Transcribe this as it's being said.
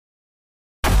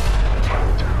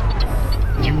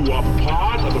are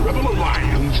part of the Rebel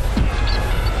Alliance.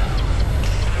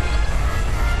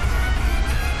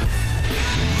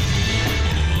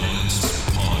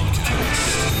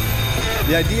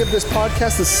 The idea of this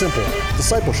podcast is simple: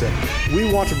 discipleship.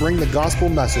 We want to bring the gospel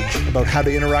message about how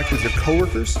to interact with your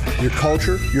coworkers, your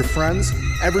culture, your friends,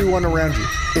 everyone around you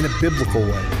in a biblical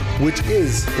way, which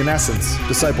is, in essence,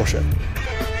 discipleship.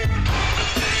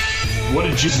 What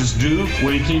did Jesus do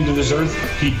when he came to this earth?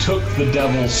 He took the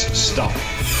devil's stuff.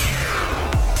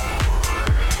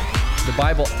 The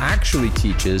Bible actually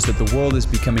teaches that the world is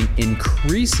becoming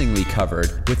increasingly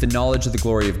covered with the knowledge of the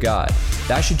glory of God.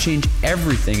 That should change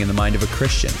everything in the mind of a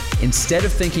Christian. Instead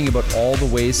of thinking about all the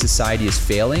ways society is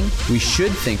failing, we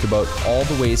should think about all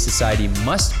the ways society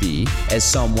must be, as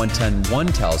Psalm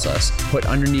 110:1 tells us, put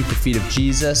underneath the feet of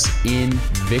Jesus in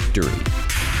victory.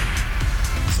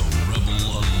 The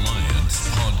Rebel Alliance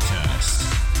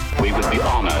Podcast. We would be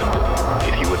honored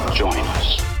if you would join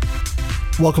us.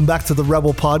 Welcome back to the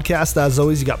Rebel Podcast. As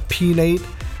always, you got P-Nate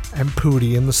and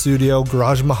Pooty in the studio,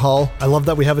 Garage Mahal. I love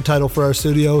that we have a title for our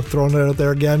studio, throwing it out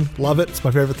there again. Love it. It's my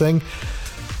favorite thing.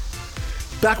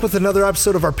 Back with another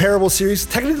episode of our Parable series.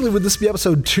 Technically, would this be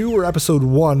episode 2 or episode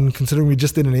 1, considering we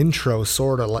just did an intro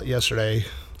sort of yesterday?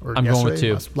 I'm going with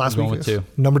 2. Last week. Going with 2.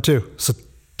 Number 2. So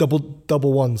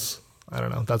double ones. I don't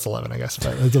know. That's 11, I guess.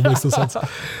 But it doesn't make no sense.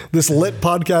 This lit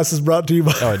podcast is brought to you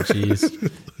by... Oh,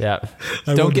 jeez. Yeah.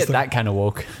 Don't get that kind of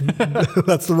woke.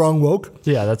 That's the wrong woke?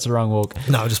 Yeah, that's the wrong woke.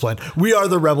 No, I'm just playing. We are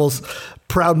the Rebels,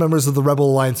 proud members of the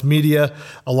Rebel Alliance Media,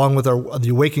 along with the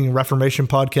Awakening Reformation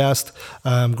podcast,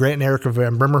 Grant and Erica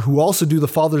Van Brimmer, who also do the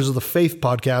Fathers of the Faith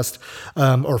podcast,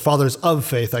 or Fathers of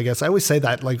Faith, I guess. I always say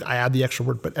that, like I add the extra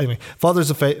word, but anyway, Fathers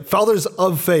of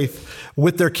Faith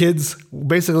with their kids,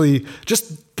 basically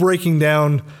just breaking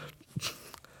down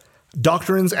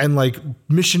doctrines and like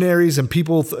missionaries and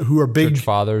people who are big church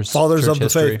fathers of the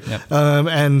history. faith, Yep.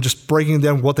 and just breaking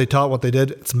down what they taught, what they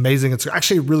did. It's amazing. It's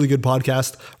actually a really good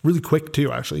podcast, really quick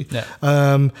too, actually. Yeah.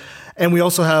 And we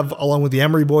also have, along with the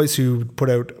Emery boys, who put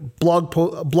out blog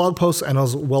posts and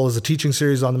as well as a teaching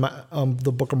series on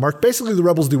the Book of Mark. Basically, the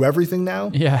Rebels do everything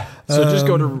now. Yeah. So just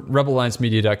go to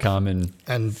rebelalliancemedia.com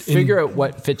and figure out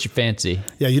what fits your fancy.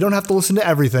 Yeah, you don't have to listen to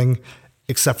everything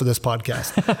except for this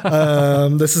podcast.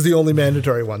 This is the only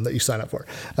mandatory one that you sign up for.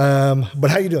 But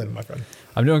how you doing, my friend?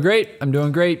 I'm doing great.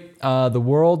 The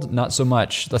world, not so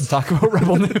much. Let's talk about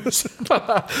Rebel News.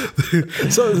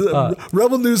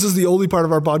 Rebel News is the only part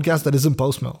of our podcast that isn't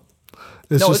post-mill.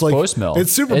 It's post-mill.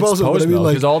 It's super post-mill. But I mean,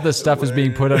 because all this stuff is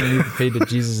being put underneath the feet of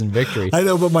Jesus in victory. I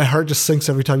know, but my heart just sinks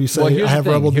every time you say I have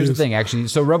Rebel News. Here's the thing, actually.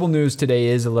 So Rebel News today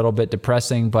is a little bit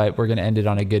depressing, but we're going to end it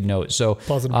on a good note. So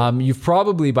you've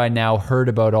probably by now heard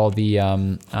about all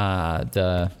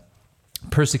the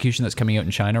persecution that's coming out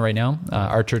in China right now.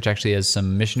 Our church actually has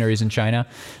some missionaries in China,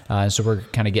 so we're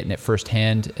kind of getting it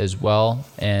firsthand as well,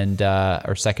 and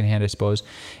or secondhand, I suppose.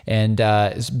 And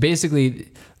basically,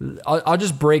 I'll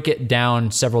just break it down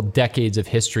several decades of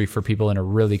history for people in a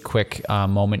really quick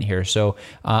moment here. So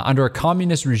under a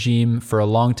communist regime for a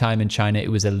long time in China,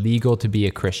 it was illegal to be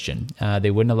a Christian.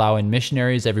 They wouldn't allow in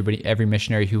missionaries. Every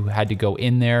missionary who had to go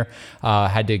in there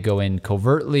had to go in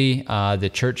covertly.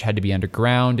 The church had to be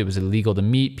underground. It was illegal to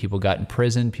meet. People got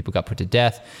imprisoned. People got put to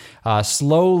death.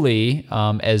 Slowly,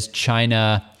 as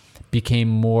China became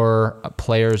more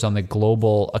players on the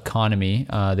global economy,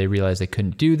 they realized they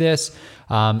couldn't do this.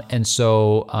 And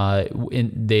so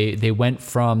they went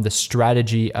from the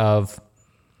strategy of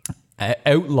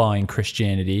outlawing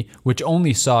Christianity, which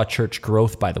only saw church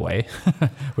growth, by the way,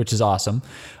 which is awesome,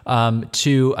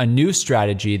 to a new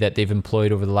strategy that they've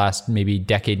employed over the last maybe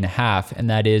decade and a half, and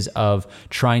that is of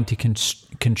trying to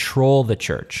control the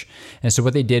church. And so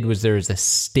what they did was there's a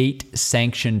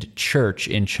state-sanctioned church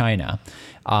in China,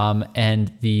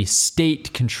 and the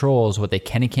state controls what they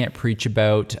can and can't preach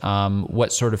about,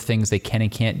 what sort of things they can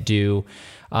and can't do,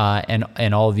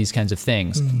 and all of these kinds of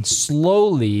things.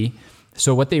 Slowly,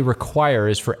 so what they require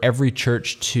is for every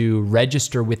church to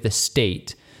register with the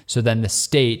state. So then the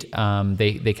state,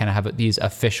 they kind of have these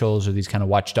officials or these kind of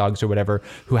watchdogs or whatever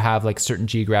who have like certain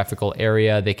geographical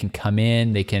area. They can come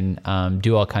in, they can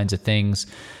do all kinds of things.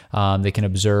 They can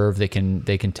observe, they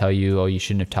can tell you, oh, you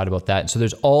shouldn't have taught about that. And so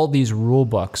there's all these rule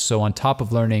books. So on top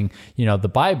of learning, the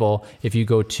Bible, if you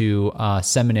go to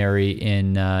seminary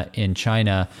in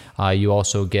China, you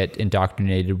also get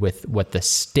indoctrinated with what the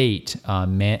state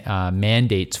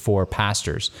mandates for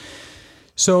pastors.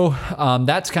 So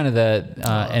that's kind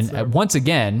of once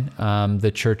again,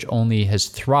 the church only has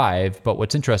thrived. But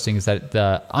what's interesting is that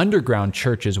the underground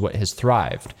church is what has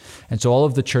thrived. And so all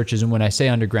of the churches, and when I say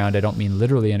underground, I don't mean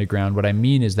literally underground. What I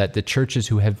mean is that the churches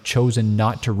who have chosen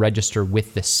not to register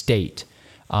with the state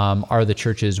are the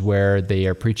churches where they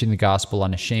are preaching the gospel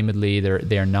unashamedly.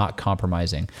 They are not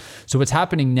compromising. So what's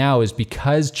happening now is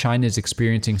because China is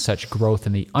experiencing such growth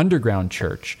in the underground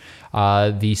church,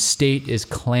 the state is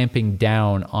clamping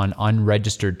down on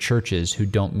unregistered churches who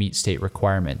don't meet state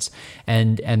requirements.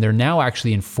 And they're now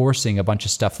actually enforcing a bunch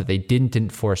of stuff that they didn't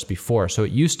enforce before. So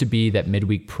it used to be that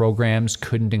midweek programs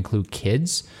couldn't include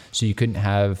kids. So you couldn't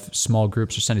have small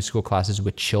groups or Sunday school classes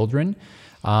with children.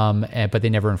 But they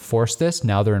never enforced this.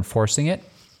 Now they're enforcing it.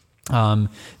 One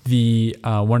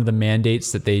of the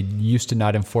mandates that they used to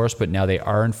not enforce, but now they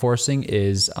are enforcing,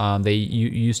 is they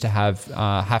used to have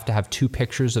to have 2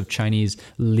 pictures of Chinese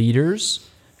leaders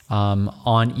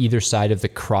on either side of the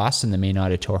cross in the main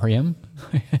auditorium.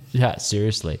 Yeah,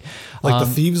 seriously. Like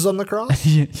the thieves on the cross?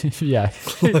 Yeah.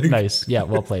 Nice. Yeah,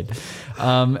 well played.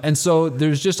 And so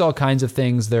there's just all kinds of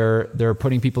things. They're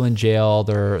putting people in jail.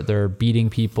 They're beating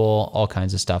people, all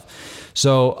kinds of stuff.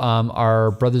 So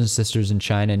our brothers and sisters in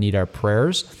China need our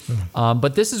prayers.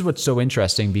 But this is what's so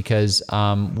interesting, because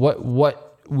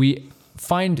what we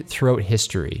find throughout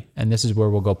history, and this is where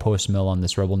we'll go post-mill on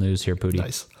this Rebel News here, Pooty.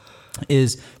 Nice.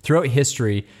 Is throughout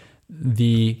history,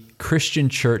 the Christian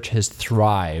church has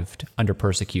thrived under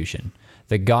persecution.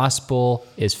 The gospel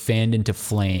is fanned into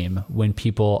flame when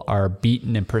people are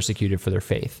beaten and persecuted for their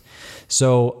faith.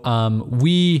 So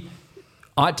we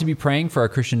ought to be praying for our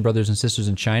Christian brothers and sisters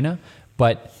in China.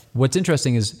 But what's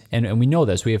interesting is, and we know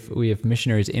this, we have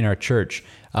missionaries in our church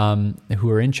who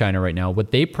are in China right now.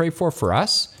 What they pray for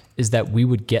us is that we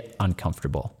would get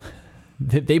uncomfortable.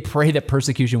 They pray that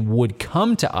persecution would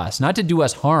come to us, not to do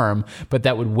us harm, but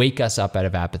that would wake us up out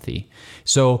of apathy.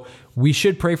 So we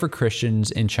should pray for Christians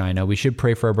in China. We should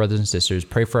pray for our brothers and sisters,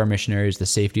 pray for our missionaries, the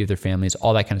safety of their families,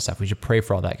 all that kind of stuff. We should pray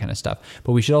for all that kind of stuff.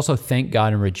 But we should also thank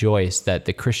God and rejoice that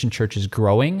the Christian church is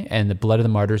growing, and the blood of the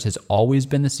martyrs has always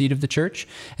been the seed of the church.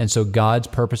 And so God's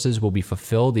purposes will be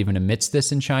fulfilled even amidst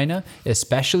this in China,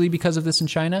 especially because of this in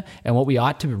China. And what we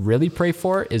ought to really pray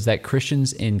for is that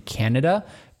Christians in Canada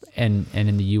and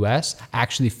in the U.S.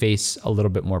 actually face a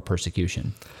little bit more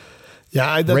persecution.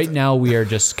 Yeah, right now we are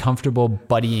just comfortable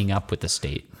buddying up with the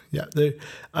state. Yeah,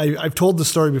 I've told the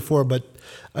story before, but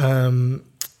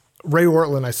Ray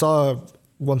Ortlund, I saw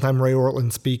one time Ray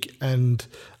Ortlund speak, and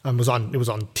it was on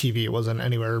TV. It wasn't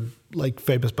anywhere like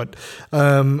famous, but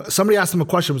somebody asked him a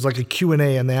question. It was like a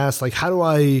Q&A, and they asked, like, how do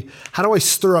I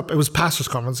stir up? It was pastor's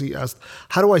conference. He asked,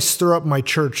 how do I stir up my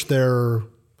church? They're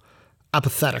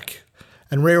apathetic.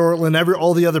 And Ray Ortlund,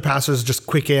 all the other pastors, just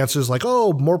quick answers like,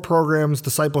 oh, more programs,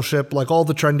 discipleship, like all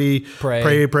the trendy,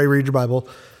 pray, read your Bible.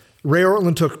 Ray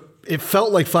Ortlund it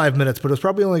felt like 5 minutes, but it was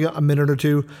probably only a minute or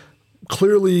two,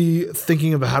 clearly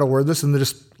thinking about how to word this. And they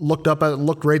just looked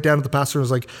right down at the pastor and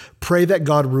was like, pray that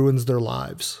God ruins their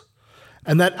lives.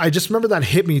 And that, I just remember that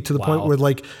hit me to the point where,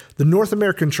 like, the North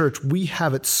American church, we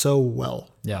have it so well.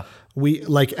 Yeah.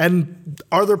 And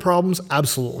are there problems?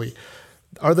 Absolutely.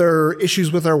 Are there issues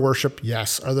with our worship?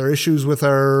 Yes. Are there issues with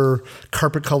our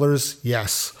carpet colors?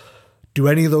 Yes. Do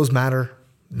any of those matter?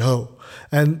 No.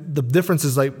 And the difference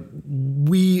is, like,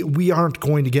 we aren't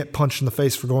going to get punched in the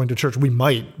face for going to church. We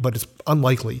might, but it's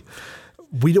unlikely.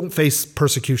 We don't face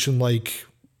persecution like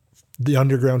the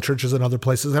underground churches in other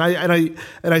places. And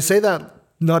I say that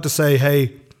not to say,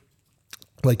 hey,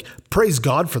 like, praise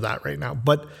God for that right now,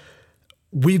 but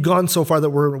we've gone so far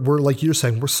that we're like you're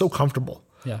saying, we're so comfortable.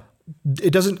 Yeah. It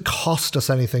doesn't cost us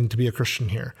anything to be a Christian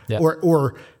here,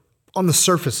 or on the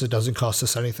surface, it doesn't cost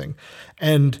us anything.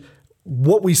 And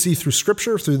what we see through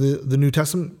Scripture, through the New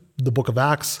Testament, the Book of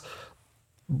Acts,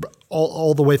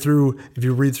 all the way through, if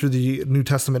you read through the New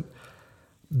Testament,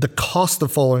 the cost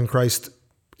of following Christ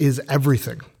is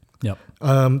everything. Yep.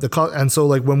 And so,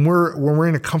 like, when we're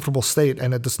in a comfortable state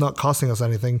and it's not costing us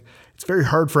anything, it's very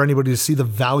hard for anybody to see the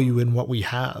value in what we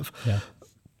have. Yeah.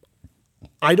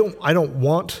 I don't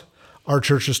want our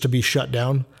churches to be shut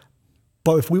down,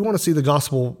 but if we want to see the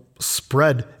gospel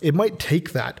spread, it might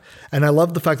take that. And I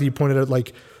love the fact that you pointed out,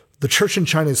 like, the church in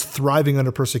China is thriving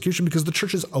under persecution because the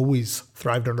church has always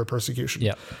thrived under persecution.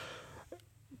 Yeah.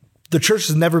 The church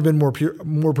has never been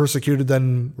more persecuted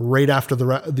than right after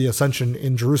the ascension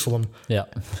in Jerusalem. Yeah.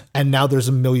 And now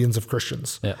there's millions of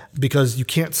Christians. Yeah. Because you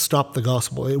can't stop the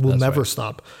gospel. It will never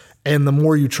stop. And the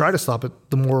more you try to stop it,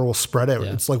 the more it will spread out.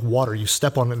 Yeah. It's like water. You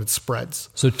step on it and it spreads.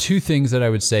 So 2 things that I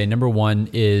would say. Number 1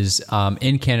 is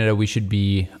in Canada, we should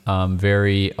be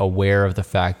very aware of the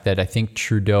fact that I think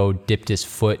Trudeau dipped his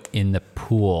foot in the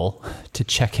pool to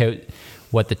check out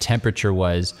what the temperature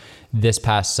was this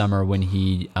past summer when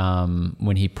he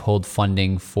pulled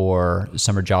funding for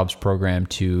summer jobs program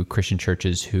to Christian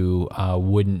churches who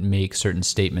wouldn't make certain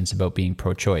statements about being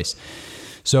pro-choice.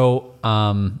 So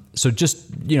just,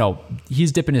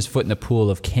 he's dipping his foot in the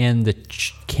pool of can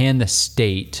the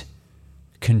state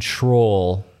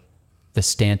control the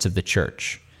stance of the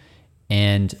church?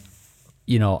 And,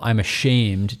 I'm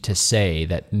ashamed to say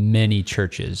that many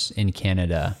churches in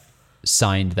Canada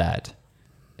signed that,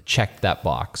 checked that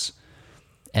box,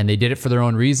 and they did it for their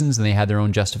own reasons and they had their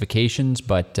own justifications.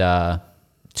 But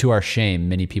to our shame,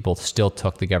 many people still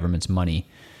took the government's money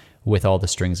with all the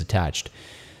strings attached.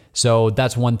 So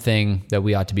that's one thing that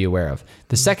we ought to be aware of.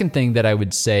 The second thing that I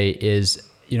would say is,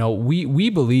 we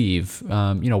believe,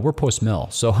 we're post-mill.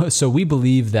 So we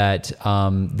believe that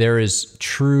there is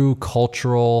true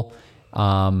cultural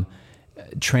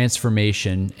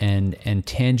transformation and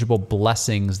tangible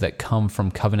blessings that come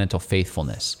from covenantal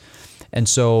faithfulness. And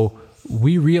so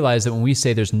we realize that when we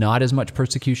say there's not as much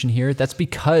persecution here, that's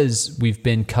because we've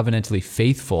been covenantally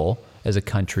faithful as a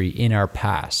country in our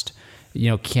past.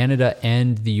 Canada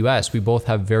and the US, we both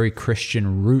have very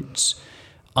Christian roots.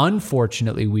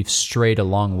 Unfortunately, we've strayed a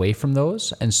long way from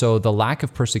those. And so the lack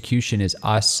of persecution is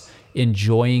us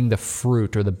enjoying the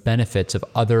fruit or the benefits of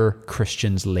other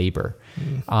Christians' labor.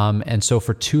 And so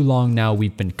for too long now,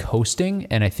 we've been coasting,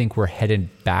 and I think we're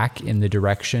headed back in the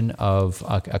direction of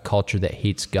a culture that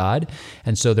hates God.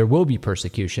 And so there will be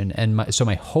persecution. And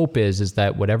my hope is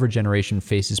that whatever generation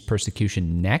faces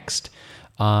persecution next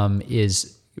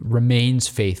remains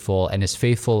faithful and is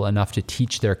faithful enough to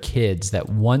teach their kids that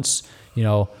once,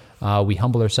 we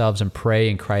humble ourselves and pray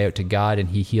and cry out to God and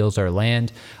he heals our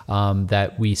land,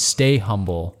 that we stay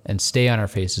humble and stay on our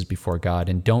faces before God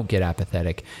and don't get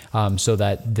apathetic, so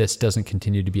that this doesn't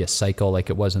continue to be a cycle like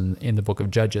it was in the book of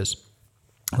Judges.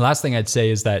 The last thing I'd say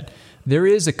is that there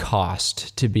is a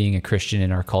cost to being a Christian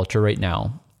in our culture right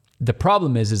now. The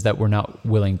problem is that we're not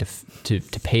willing to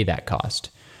pay that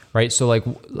cost. Right. So like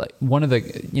one of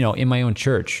the, in my own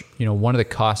church, one of the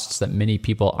costs that many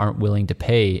people aren't willing to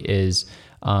pay is,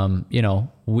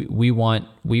 we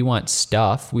want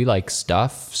stuff. We like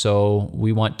stuff. So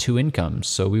we want 2 incomes.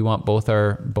 So we want both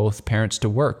parents to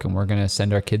work, and we're going to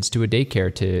send our kids to a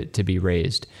daycare to be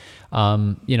raised.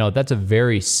 That's a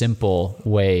very simple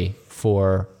way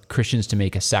for Christians to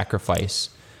make a sacrifice.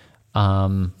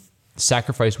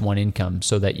 Sacrifice 1 income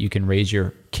so that you can raise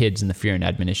your kids in the fear and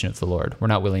admonition of the Lord. We're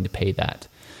not willing to pay that.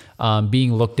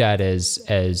 Being looked at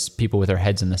as people with their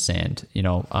heads in the sand,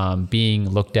 being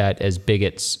looked at as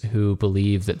bigots who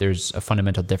believe that there's a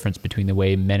fundamental difference between the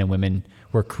way men and women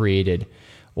were created,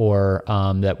 or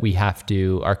that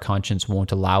our conscience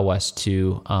won't allow us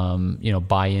to,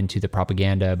 buy into the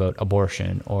propaganda about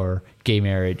abortion or gay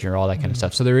marriage or all that kind of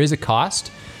stuff. So there is a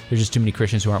cost. There's just too many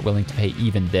Christians who aren't willing to pay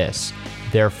even this.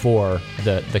 Therefore,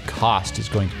 the cost is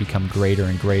going to become greater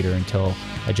and greater until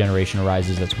a generation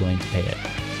arises that's willing to pay it.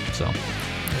 So, amen.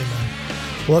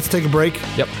 Well, let's take a break.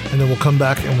 Yep. And then we'll come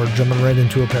back and we're jumping right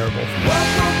into a parable.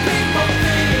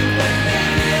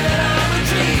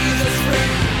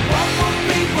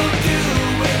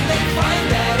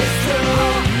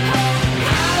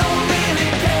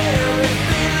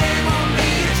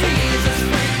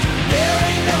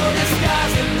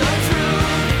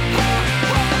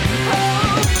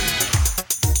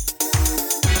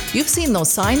 You've seen those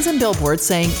signs and billboards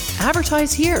saying,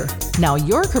 advertise here. Now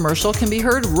your commercial can be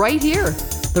heard right here.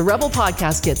 The Rebel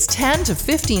Podcast gets 10 to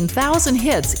 15,000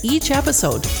 hits each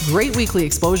episode. Great weekly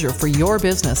exposure for your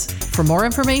business. For more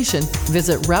information,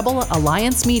 visit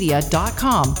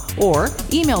rebelalliancemedia.com or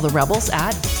email the Rebels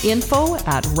at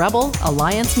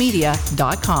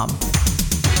info@rebelalliancemedia.com.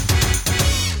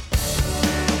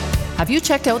 Have you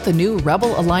checked out the new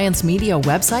Rebel Alliance Media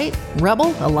website?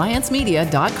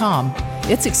 rebelalliancemedia.com.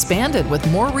 It's expanded with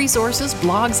more resources,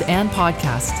 blogs, and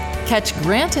podcasts. Catch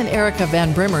Grant and Erica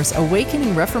Van Brimmer's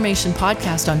Awakening Reformation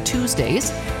podcast on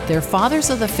Tuesdays, their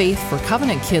Fathers of the Faith for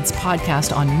Covenant Kids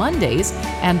podcast on Mondays,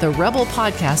 and the Rebel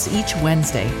podcast each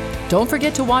Wednesday. Don't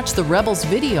forget to watch the Rebels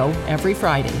video every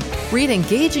Friday. Read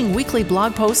engaging weekly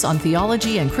blog posts on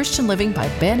theology and Christian living by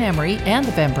Ben Emery and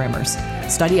the Van Brimmers.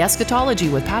 Study eschatology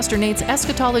with Pastor Nate's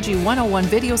Eschatology 101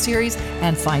 video series,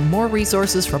 and find more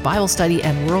resources for Bible study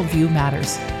and worldview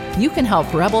matters. You can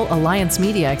help Rebel Alliance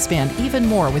Media expand even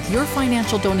more with your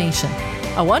financial donation.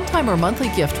 A one-time or monthly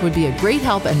gift would be a great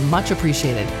help and much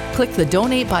appreciated. Click the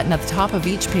donate button at the top of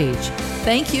each page.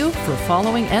 Thank you for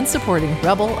following and supporting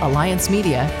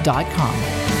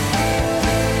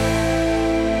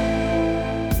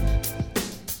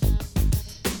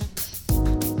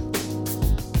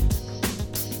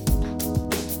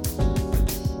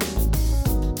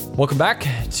Welcome back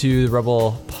to the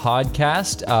Rebel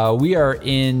Podcast. We are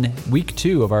in week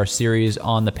 2 of our series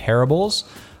on the parables.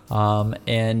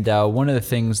 And one of the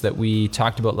things that we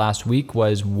talked about last week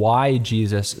was why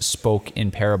Jesus spoke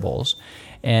in parables.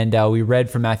 And we read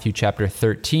from Matthew chapter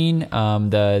 13.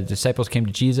 The disciples came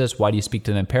to Jesus. Why do you speak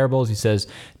to them in parables? He says,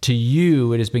 to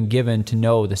you it has been given to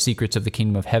know the secrets of the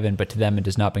kingdom of heaven, but to them it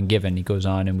has not been given. He goes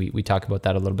on, and we talked about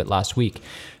that a little bit last week.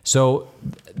 So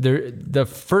the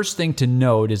first thing to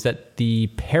note is that the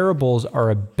parables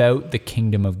are about the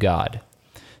kingdom of God.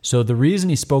 So the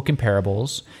reason he spoke in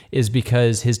parables is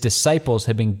because his disciples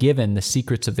had been given the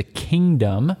secrets of the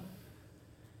kingdom,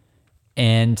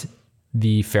 and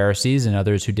the Pharisees and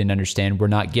others who didn't understand were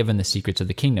not given the secrets of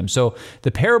the kingdom. So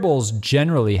the parables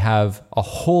generally have a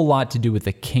whole lot to do with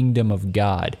the kingdom of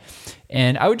God.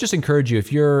 And I would just encourage you,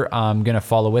 if you're going to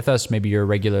follow with us, maybe you're a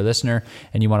regular listener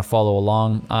and you want to follow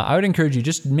along, I would encourage you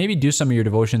just maybe do some of your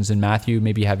devotions in Matthew.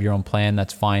 Maybe you have your own plan,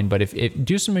 that's fine. But if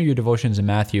do some of your devotions in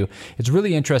Matthew. It's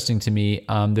really interesting to me.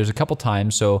 There's a couple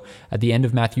times. So at the end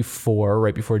of Matthew 4,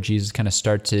 right before Jesus kind of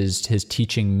starts his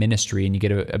teaching ministry, and you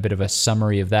get a bit of a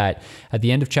summary of that. At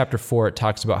the end of chapter 4, it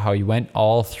talks about how he went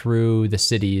all through the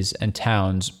cities and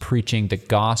towns preaching the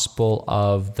gospel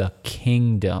of the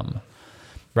kingdom.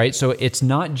 Right? So it's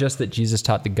not just that Jesus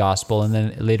taught the gospel, and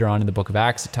then later on in the book of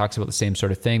Acts, it talks about the same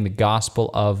sort of thing, the gospel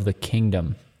of the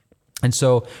kingdom. And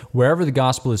so wherever the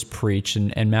gospel is preached,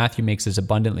 and Matthew makes this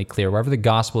abundantly clear, wherever the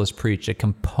gospel is preached, a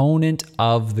component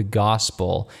of the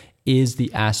gospel is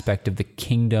the aspect of the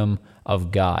kingdom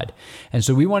of God. And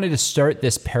so we wanted to start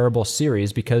this parable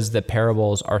series because the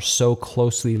parables are so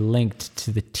closely linked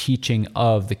to the teaching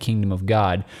of the kingdom of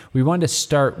God. We wanted to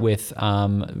start with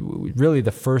really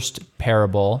the first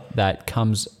parable that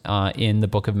comes in the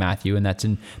book of Matthew, and that's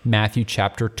in Matthew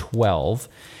chapter 12.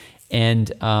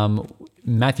 And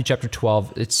Matthew chapter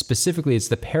 12, it's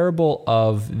the parable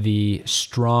of the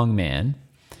strong man.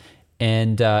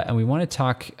 And we want to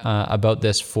talk about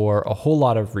this for a whole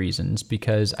lot of reasons,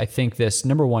 because I think this,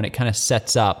 number one, it kind of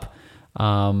sets up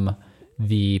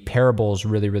the parables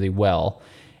really, really well.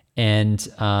 And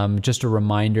just a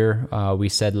reminder, we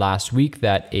said last week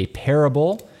that a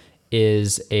parable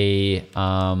is a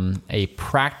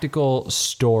practical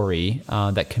story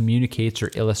that communicates or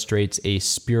illustrates a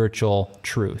spiritual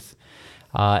truth.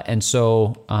 And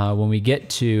so when we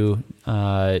get to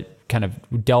kind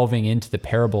of delving into the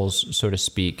parables, so to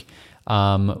speak,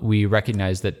 we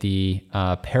recognize that the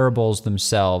parables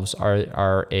themselves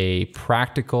are a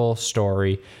practical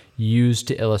story used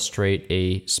to illustrate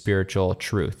a spiritual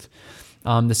truth.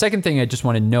 The second thing I just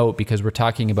want to note, because we're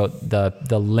talking about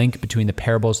the link between the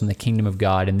parables and the kingdom of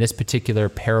God, and this particular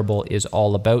parable is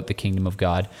all about the kingdom of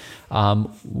God,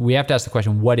 we have to ask the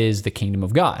question, what is the kingdom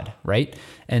of God, right?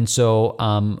 And so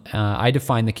I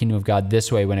define the kingdom of God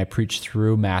this way when I preached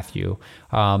through Matthew,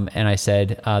 and I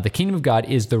said, the kingdom of God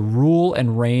is the rule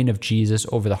and reign of Jesus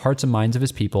over the hearts and minds of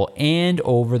his people and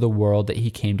over the world that he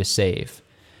came to save.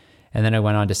 And then I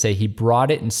went on to say he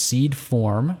brought it in seed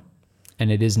form, and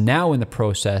it is now in the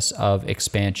process of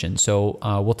expansion. So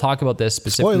we'll talk about this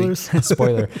specifically.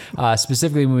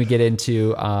 Specifically when we get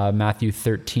into Matthew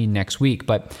 13 next week.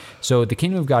 But so the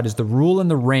kingdom of God is the rule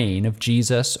and the reign of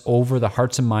Jesus over the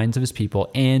hearts and minds of his people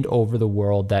and over the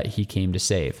world that he came to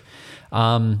save.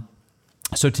 So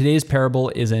today's parable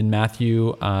is in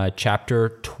Matthew chapter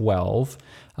 12.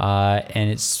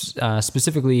 And it's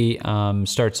specifically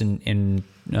starts in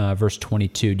verse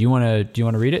 22. Do you want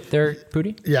to read it there,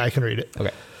 Pooty? Yeah, I can read it.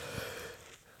 Okay.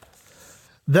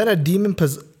 Then a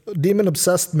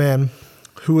demon-obsessed man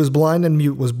who was blind and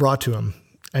mute was brought to him,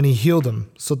 and he healed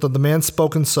him, so that the man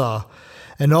spoke and saw.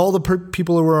 And all the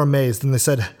people were amazed, and they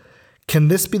said, "Can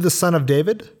this be the son of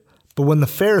David?" But when the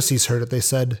Pharisees heard it, they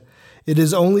said, "It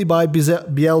is only by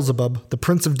Beelzebub, the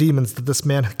prince of demons, that this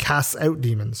man casts out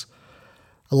demons."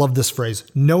 I love this phrase.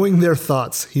 Knowing their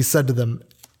thoughts, he said to them,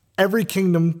 "Every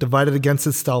kingdom divided against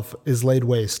itself is laid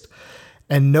waste,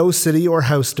 and no city or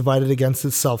house divided against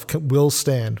itself will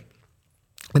stand.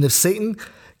 And if Satan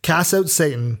casts out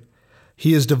Satan,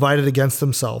 he is divided against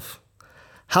himself.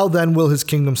 How then will his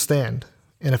kingdom stand?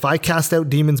 And if I cast out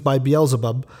demons by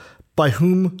Beelzebub, by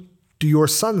whom do your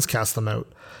sons cast them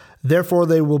out? Therefore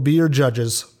they will be your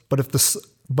judges. But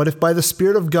if by the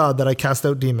Spirit of God that I cast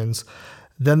out demons,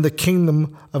 then the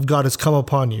kingdom of God has come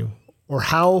upon you. Or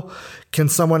how can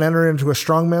someone enter into a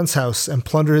strong man's house and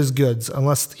plunder his goods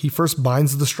unless he first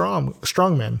binds the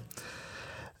strong man?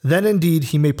 Then indeed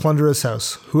he may plunder his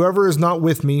house. Whoever is not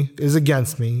with me is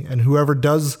against me, and whoever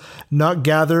does not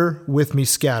gather with me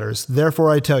scatters. Therefore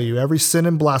I tell you, every sin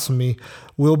and blasphemy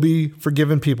will be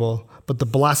forgiven people, but the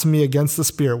blasphemy against the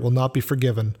Spirit will not be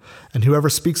forgiven. And whoever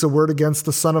speaks a word against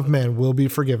the Son of Man will be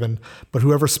forgiven, but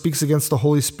whoever speaks against the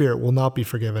Holy Spirit will not be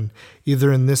forgiven,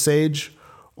 either in this age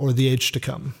or the age to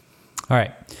come. All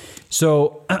right.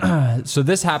 So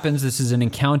this happens. This is an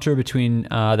encounter between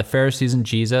the Pharisees and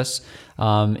Jesus.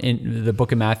 In the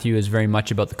book of Matthew is very much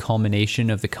about the culmination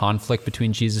of the conflict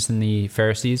between Jesus and the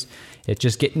Pharisees. It's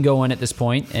just getting going at this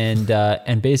point,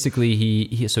 and basically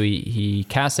he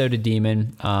casts out a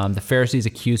demon. The Pharisees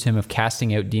accuse him of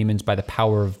casting out demons by the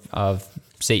power of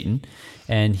Satan,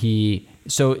 and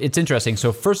so it's interesting.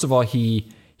 So first of all, he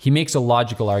makes a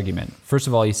logical argument. First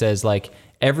of all, he says, like,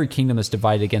 every kingdom that's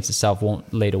divided against itself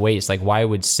won't lay to waste. Like, why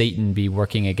would Satan be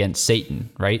working against Satan,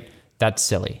 right? That's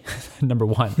silly. Number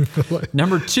one.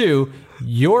 Number two,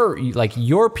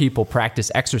 your people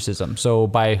practice exorcism. So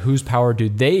by whose power do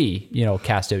they,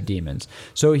 cast out demons?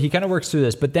 So he kind of works through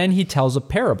this, but then he tells a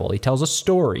parable. He tells a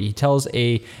story. He tells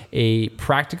a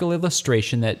practical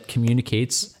illustration that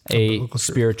communicates a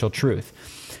spiritual truth.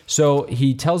 So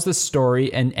he tells this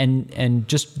story, and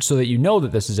just so that you know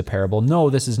that this is a parable, no,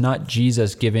 this is not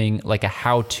Jesus giving like a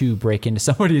how-to break into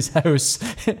somebody's house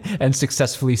and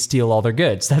successfully steal all their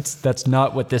goods. That's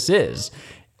not what this is.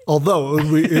 Although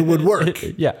it would work.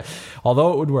 Yeah,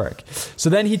 although it would work. So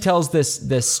then he tells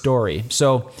this story.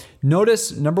 So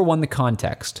notice, number one, the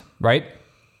context, right?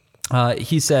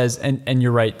 He says, and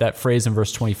you're right, that phrase in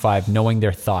verse 25, knowing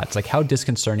their thoughts, like how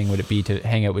disconcerting would it be to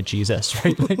hang out with Jesus,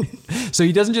 right? So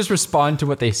he doesn't just respond to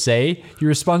what they say, he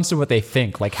responds to what they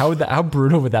think. Like how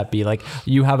brutal would that be? Like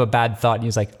you have a bad thought and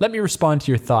he's like, let me respond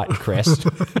to your thought, Chris.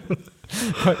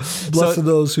 Blessed are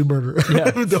those who murder.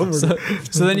 Yeah.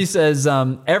 So then he says,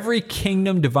 every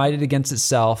kingdom divided against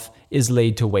itself is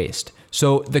laid to waste.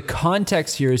 So the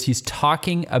context here is he's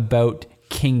talking about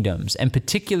kingdoms, and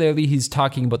particularly he's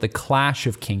talking about the clash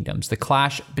of kingdoms, the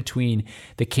clash between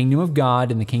the kingdom of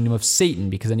God and the kingdom of Satan,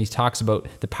 because then he talks about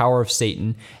the power of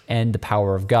Satan and the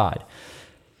power of God.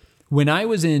 When I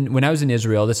was in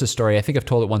Israel, this is a story, I think I've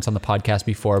told it once on the podcast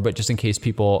before, but just in case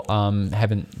people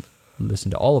haven't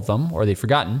listened to all of them or they've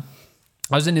forgotten,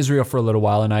 I was in Israel for a little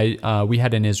while, and we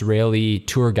had an Israeli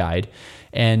tour guide,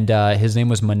 and his name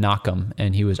was Menachem,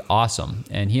 and he was awesome.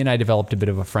 And he and I developed a bit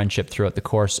of a friendship throughout the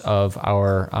course of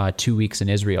our 2 weeks in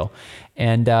Israel.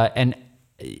 And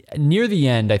near the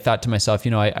end, I thought to myself,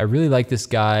 I really like this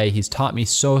guy. He's taught me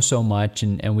so much,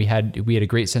 and we had a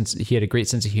great sense. He had a great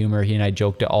sense of humor. He and I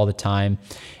joked all the time,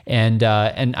 and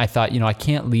I thought, I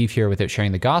can't leave here without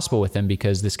sharing the gospel with him,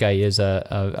 because this guy is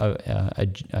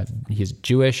he's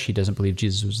Jewish. He doesn't believe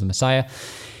Jesus was the Messiah.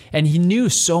 And he knew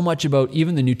so much about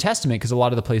even the New Testament, because a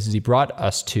lot of the places he brought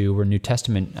us to were New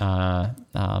Testament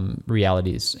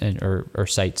realities or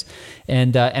sites.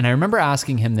 And I remember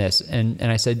asking him this, and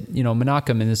I said,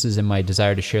 Menachem, and this is in my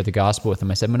desire to share the gospel with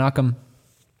him. I said, Menachem,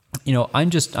 I'm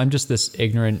just this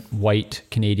ignorant white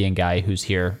Canadian guy who's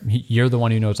here. You're the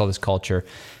one who knows all this culture.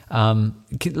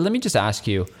 Let me just ask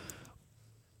you,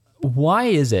 why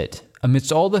is it,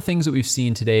 amidst all the things that we've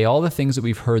seen today, all the things that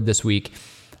we've heard this week,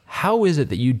 how is it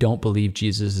that you don't believe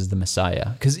Jesus is the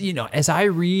Messiah? Because, as I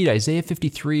read Isaiah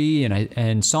 53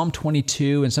 and Psalm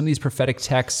 22 and some of these prophetic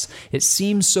texts, it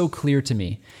seems so clear to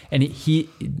me. And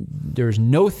there's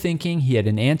no thinking. He had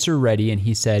an answer ready, and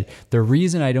he said, the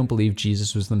reason I don't believe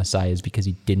Jesus was the Messiah is because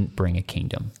he didn't bring a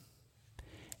kingdom.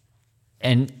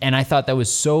 And I thought that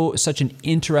was such an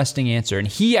interesting answer. And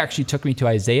he actually took me to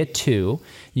Isaiah 2.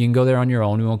 You can go there on your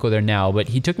own. We won't go there now. But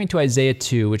he took me to Isaiah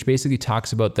 2, which basically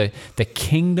talks about the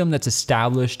kingdom that's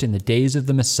established in the days of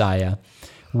the Messiah,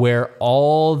 where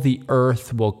all the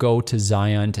earth will go to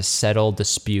Zion to settle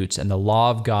disputes, and the law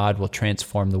of God will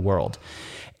transform the world.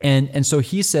 And so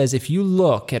he says, if you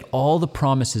look at all the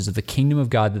promises of the kingdom of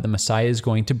God that the Messiah is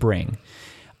going to bring,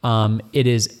 it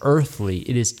is earthly.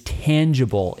 It is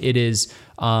tangible. It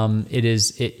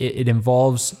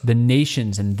involves the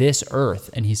nations and this earth.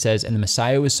 And he says, and the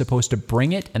Messiah was supposed to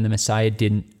bring it, and the Messiah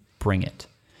didn't bring it.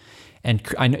 And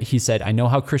he said, I know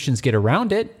how Christians get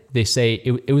around it. They say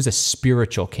it was a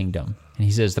spiritual kingdom. And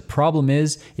he says, the problem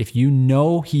is, if you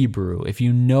know Hebrew, if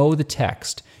you know the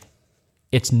text,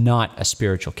 it's not a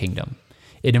spiritual kingdom.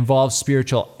 It involves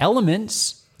spiritual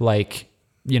elements like,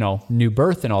 new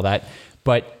birth and all that,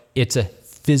 but it's a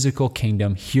physical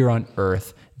kingdom here on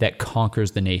earth that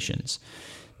conquers the nations.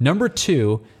 Number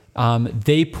two,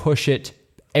 they push it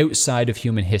outside of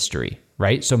human history,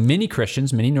 right? So many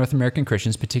Christians, many North American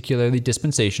Christians, particularly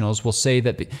dispensationals, will say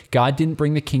that God didn't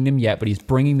bring the kingdom yet, but he's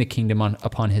bringing the kingdom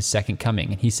upon his second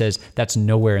coming. And he says that's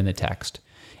nowhere in the text.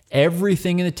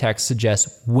 Everything in the text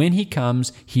suggests when he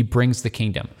comes, he brings the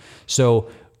kingdom. So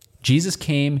Jesus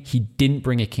came, he didn't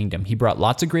bring a kingdom. He brought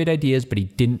lots of great ideas, but he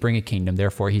didn't bring a kingdom.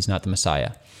 Therefore, he's not the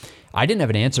Messiah. I didn't have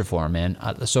an answer for him, man.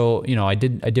 So, I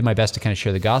did my best to kind of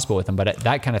share the gospel with him, but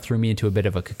that kind of threw me into a bit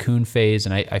of a cocoon phase.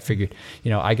 And I figured,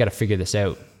 I got to figure this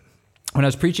out. When I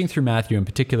was preaching through Matthew, and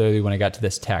particularly when I got to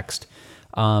this text,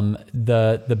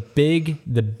 the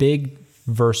big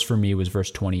verse for me was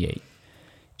verse 28.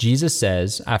 Jesus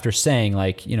says, after saying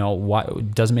why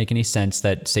it doesn't make any sense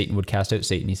that Satan would cast out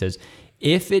Satan, he says,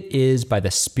 if it is by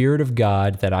the Spirit of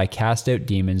God that I cast out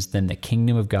demons, then the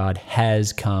kingdom of God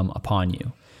has come upon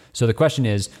you. So the question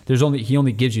is, he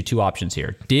only gives you two options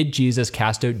here. Did Jesus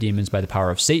cast out demons by the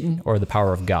power of Satan or the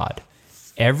power of God?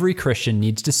 Every Christian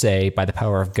needs to say by the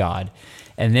power of God.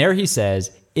 And there he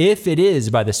says, if it is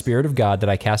by the Spirit of God that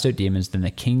I cast out demons, then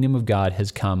the kingdom of God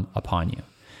has come upon you.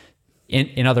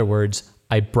 In other words,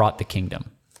 I brought the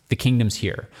kingdom. The kingdom's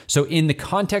here. So in the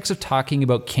context of talking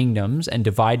about kingdoms and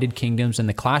divided kingdoms and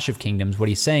the clash of kingdoms, what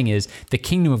he's saying is the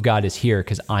kingdom of God is here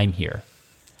because I'm here.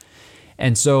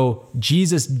 And so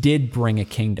Jesus did bring a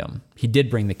kingdom. He did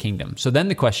bring the kingdom. So then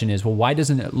the question is, well, why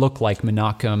doesn't it look like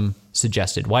Menachem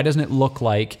suggested? Why doesn't it look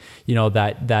like,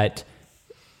 that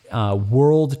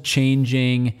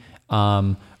world-changing,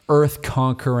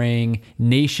 earth-conquering,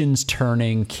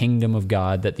 nations-turning kingdom of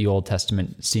God that the Old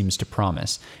Testament seems to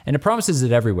promise? And it promises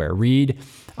it everywhere. Read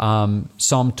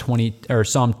Psalm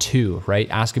 2, right?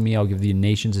 Ask of me, I'll give the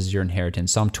nations as your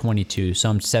inheritance. Psalm 22,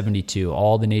 Psalm 72,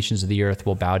 all the nations of the earth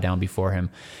will bow down before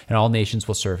him, and all nations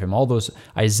will serve him. All those,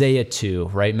 Isaiah 2,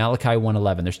 right? Malachi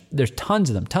 1:11. There's tons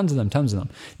of them.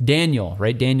 Daniel,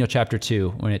 right? Daniel chapter 2,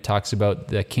 when it talks about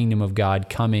the kingdom of God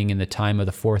coming in the time of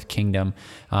the fourth kingdom,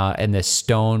 and this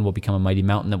stone will become a mighty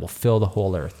mountain that will fill the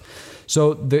whole earth.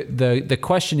 So the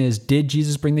question is, did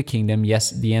Jesus bring the kingdom? Yes,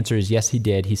 the answer is yes, he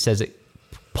did. He says it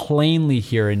plainly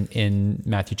here in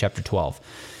Matthew chapter 12.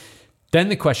 Then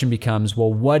the question becomes,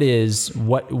 well, what does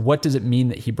it mean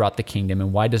that he brought the kingdom,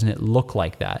 and why doesn't it look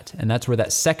like that? And that's where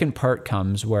that second part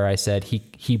comes, where I said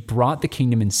he brought the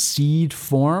kingdom in seed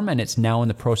form, and it's now in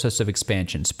the process of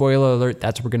expansion. Spoiler alert,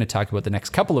 that's what we're going to talk about the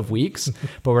next couple of weeks,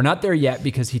 but we're not there yet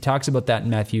because he talks about that in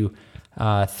Matthew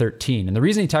 13. And the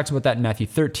reason he talks about that in Matthew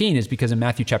 13 is because in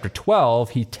Matthew chapter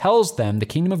 12, he tells them the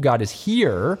kingdom of God is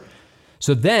here.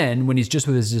 So then when he's just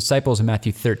with his disciples in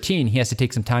Matthew 13, he has to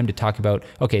take some time to talk about,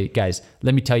 okay, guys,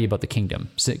 let me tell you about the kingdom,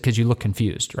 because you look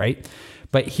confused, right?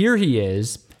 But here he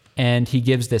is, and he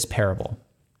gives this parable.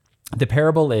 The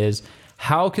parable is,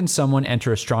 how can someone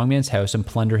enter a strong man's house and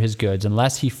plunder his goods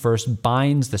unless he first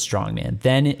binds the strong man?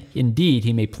 Then indeed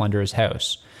he may plunder his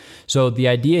house. So the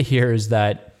idea here is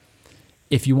that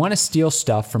if you want to steal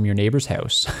stuff from your neighbor's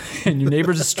house and your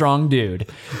neighbor's a strong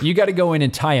dude, you got to go in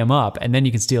and tie him up, and then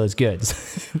you can steal his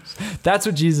goods. That's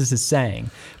what Jesus is saying.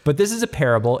 But this is a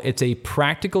parable. It's a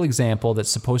practical example that's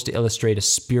supposed to illustrate a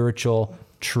spiritual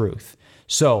truth.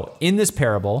 So in this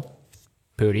parable,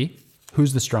 Pooty,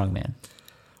 who's the strong man?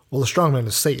 Well, the strong man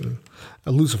is Satan,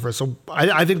 Lucifer. So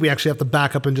I think we actually have to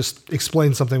back up and just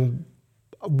explain something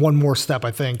one more step,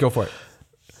 I think. Go for it.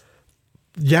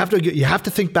 You have to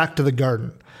think back to the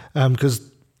garden, because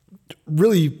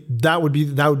really that would be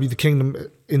the kingdom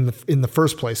in the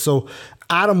first place. So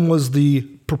Adam was the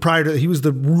proprietor; he was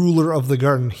the ruler of the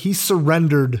garden. He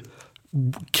surrendered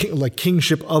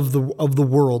kingship of the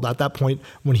world at that point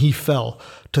when he fell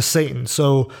to Satan.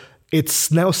 So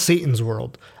it's now Satan's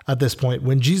world at this point.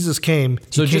 When Jesus came,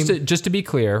 just to be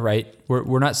clear, right?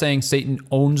 We're not saying Satan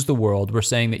owns the world. We're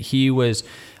saying that he was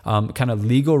kind of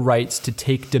legal rights to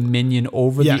take dominion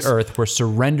over the earth were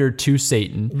surrendered to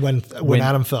Satan when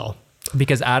Adam fell.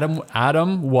 Because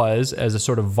Adam was, as a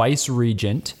sort of vice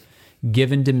regent,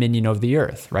 given dominion over the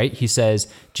earth, right? He says,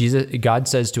 God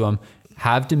says to him,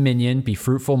 have dominion, be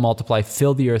fruitful, multiply,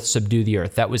 fill the earth, subdue the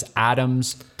earth. That was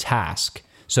Adam's task.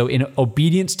 So in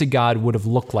obedience to God would have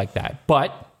looked like that.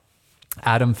 But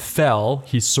Adam fell,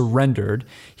 he surrendered,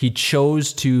 he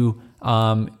chose to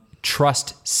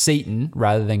trust Satan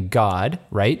rather than God,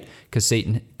 right? Because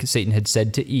Satan had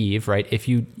said to Eve, right, if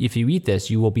you eat this,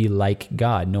 you will be like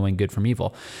God, knowing good from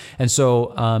evil. And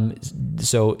so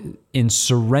in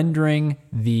surrendering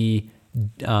the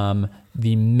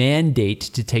mandate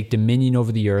to take dominion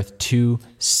over the earth to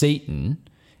Satan,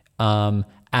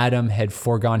 Adam had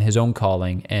foregone his own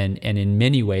calling, and in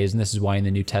many ways, and this is why in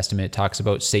the New Testament it talks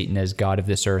about Satan as God of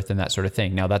this earth and that sort of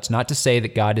thing. Now, that's not to say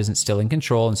that God isn't still in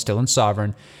control and still in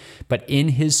sovereign, but in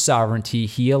his sovereignty,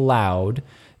 he allowed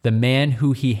the man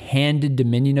who he handed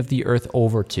dominion of the earth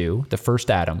over to, the first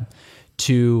Adam,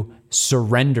 to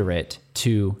surrender it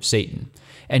to Satan.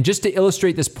 And just to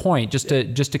illustrate this point, just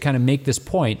to kind of make this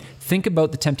point, think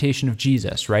about the temptation of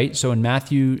Jesus, right? So in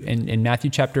Matthew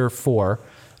chapter 4,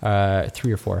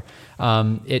 3 or 4,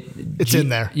 it's in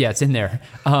there. Yeah, it's in there.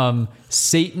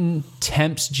 Satan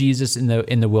tempts Jesus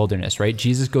in the wilderness, right?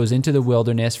 Jesus goes into the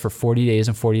wilderness for 40 days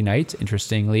and 40 nights.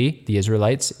 Interestingly, the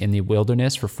Israelites in the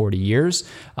wilderness for 40 years,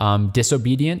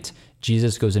 disobedient.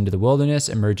 Jesus goes into the wilderness,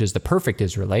 emerges the perfect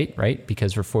Israelite, right?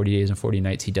 Because for 40 days and 40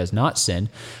 nights, he does not sin.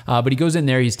 But he goes in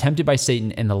there, he's tempted by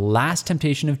Satan. And the last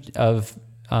temptation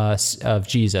of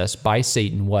Jesus by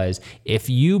Satan was,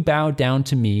 if you bow down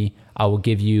to me, I will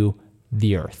give you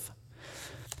the earth.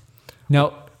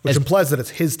 Now, which implies that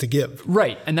it's his to give.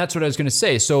 Right. And that's what I was going to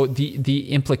say. So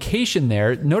the implication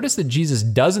there, notice that Jesus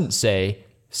doesn't say,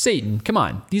 Satan, come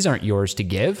on, these aren't yours to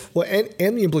give. Well,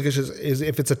 and the implication is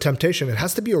if it's a temptation, it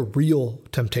has to be a real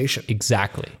temptation.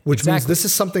 Exactly. Which means this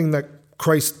is something that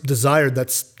Christ desired,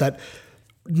 that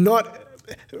not,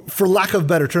 for lack of a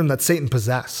better term, that Satan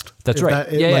possessed. That's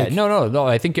right. No.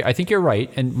 I think you're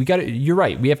right, and you're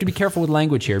right. We have to be careful with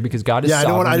language here because God is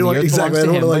sovereign. I don't want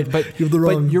to give the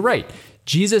wrong. But you're right.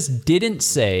 Jesus didn't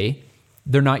say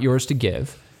they're not yours to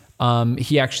give.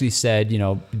 He actually said,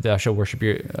 thou shalt worship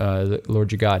the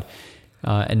Lord your God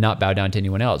and not bow down to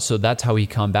anyone else. So that's how he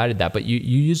combated that. But you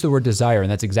use the word desire, and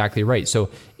that's exactly right.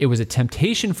 So it was a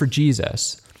temptation for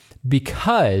Jesus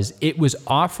because it was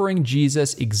offering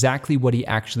Jesus exactly what he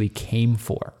actually came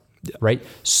for, right?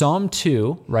 Psalm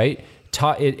 2, right?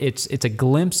 It's a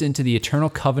glimpse into the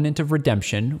eternal covenant of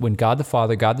redemption when God the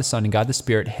Father, God the Son, and God the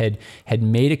Spirit had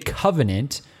made a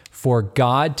covenant for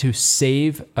God to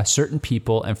save a certain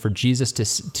people and for Jesus to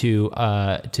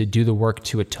do the work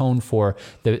to atone for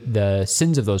the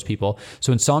sins of those people.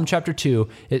 So in Psalm chapter 2,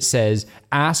 it says,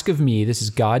 ask of me, this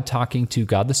is God talking to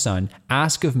God the Son,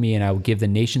 ask of me and I will give the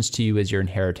nations to you as your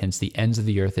inheritance, the ends of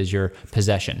the earth as your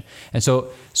possession. And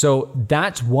so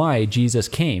that's why Jesus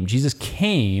came. Jesus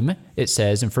came, it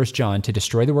says in 1 John, to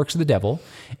destroy the works of the devil.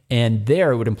 And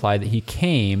there it would imply that he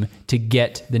came to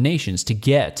get the nations, to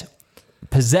get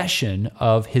possession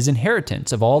of his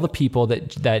inheritance, of all the people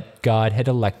that God had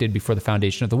elected before the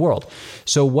foundation of the world.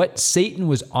 So what Satan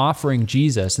was offering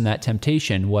Jesus in that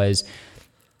temptation was,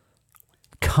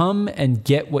 come and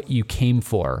get what you came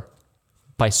for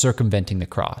by circumventing the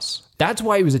cross. That's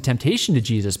why it was a temptation to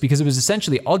Jesus, because it was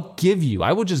essentially,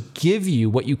 I will just give you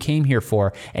what you came here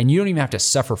for, and you don't even have to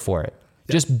suffer for it.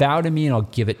 Yeah. Just bow to me and I'll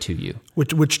give it to you.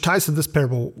 Which ties to this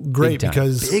parable great,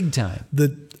 because big time.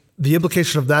 The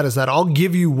implication of that is that I'll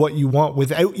give you what you want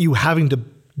without you having to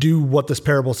do what this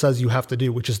parable says you have to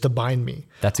do, which is to bind me.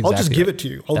 That's exactly I'll just give it to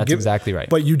you. That's exactly right.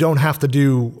 But you don't have to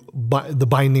do the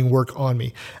binding work on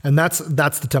me. And that's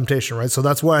the temptation, right? So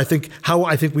that's why I think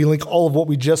we link all of what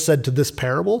we just said to this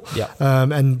parable. Yeah.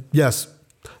 And yes,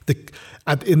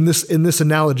 in this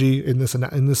analogy, in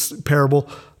this parable,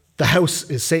 the house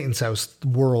is Satan's house, the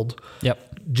world. Yep.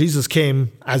 Jesus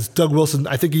came, as Doug Wilson,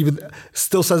 I think even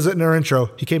still says it in our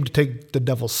intro, he came to take the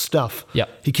devil's stuff. Yep.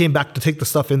 He came back to take the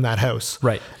stuff in that house.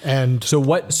 Right. And so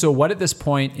what at this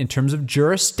point, in terms of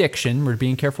jurisdiction, we're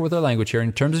being careful with our language here,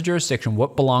 in terms of jurisdiction,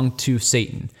 what belonged to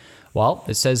Satan? Well,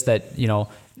 it says that,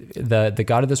 the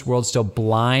God of this world still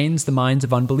blinds the minds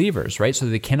of unbelievers, right? So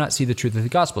that they cannot see the truth of the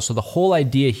gospel. So the whole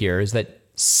idea here is that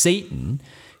Satan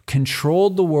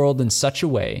controlled the world in such a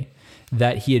way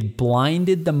that he had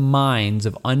blinded the minds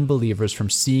of unbelievers from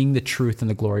seeing the truth and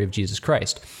the glory of Jesus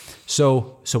Christ.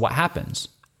 So what happens?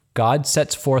 God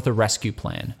sets forth a rescue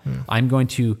plan. I'm going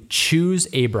to choose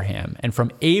Abraham, and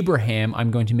from Abraham,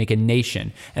 I'm going to make a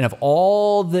nation. And of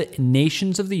all the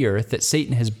nations of the earth that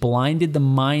Satan has blinded the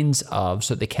minds of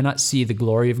so that they cannot see the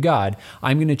glory of God,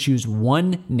 I'm going to choose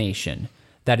one nation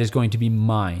that is going to be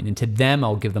mine. And to them,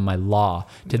 I'll give them my law.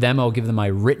 To them, I'll give them my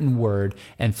written word.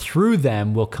 And through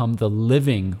them will come the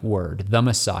living word, the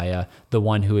Messiah, the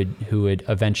one who would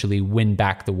eventually win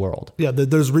back the world. Yeah,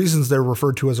 there's reasons they're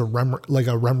referred to as a remnant.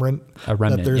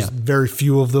 That there's very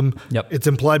few of them. Yep. It's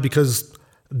implied because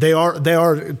they are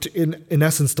in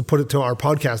essence, to put it to our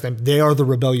podcast name, they are the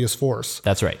rebellious force.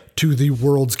 That's right. To the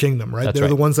world's kingdom, right? They're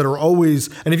the ones that are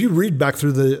always, and if you read back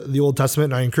through the Old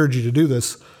Testament, and I encourage you to do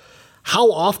this,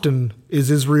 how often is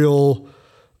Israel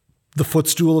the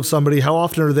footstool of somebody? How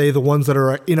often are they the ones that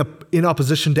are in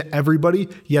opposition to everybody,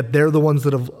 yet they're the ones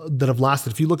that have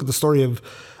lasted? If you look at the story of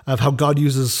how God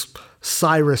uses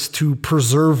Cyrus to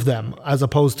preserve them, as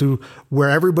opposed to where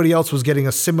everybody else was getting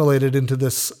assimilated into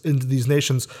these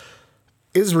nations,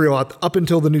 Israel up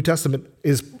until the New Testament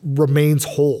remains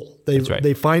whole.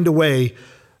 They find a way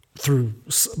through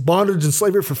bondage and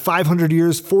slavery for 500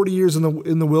 years, 40 years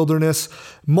in the wilderness,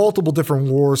 multiple different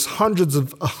wars, hundreds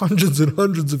and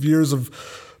hundreds of years of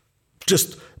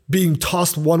just being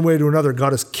tossed one way to another.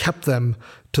 God has kept them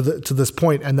to this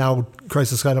point, and now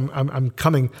Christ has said, "I'm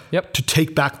coming to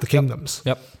take back the kingdoms."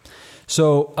 Yep.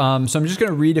 So I'm just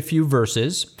going to read a few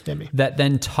verses that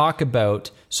then talk about.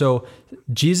 So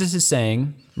Jesus is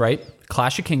saying, right,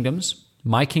 clash of kingdoms,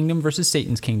 my kingdom versus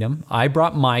Satan's kingdom. I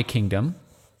brought my kingdom,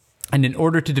 and in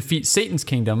order to defeat Satan's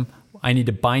kingdom, I need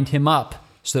to bind him up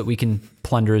so that we can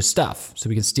plunder his stuff, so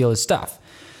we can steal his stuff.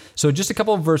 So just a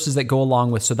couple of verses that go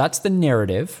along with, so that's the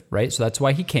narrative, right? So that's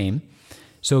why he came.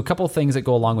 So a couple of things that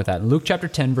go along with that. In Luke chapter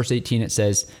 10, verse 18, it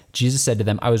says, Jesus said to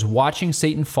them, "I was watching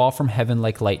Satan fall from heaven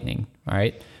like lightning." All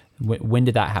right. When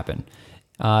did that happen?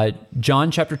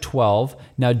 John chapter 12,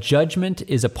 "Now judgment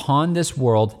is upon this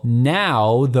world.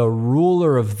 Now the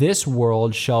ruler of this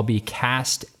world shall be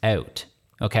cast out."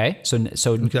 Okay, so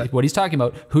what he's talking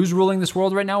about, who's ruling this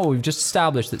world right now? Well, we've just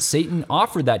established that Satan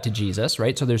offered that to Jesus,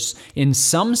 right? So there's, in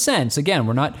some sense, again,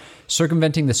 we're not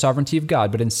circumventing the sovereignty of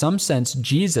God, but in some sense,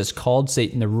 Jesus called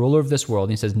Satan the ruler of this world.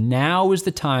 And he says, now is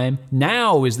the time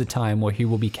where he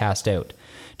will be cast out.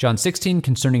 John 16,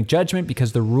 concerning judgment,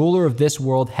 because the ruler of this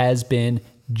world has been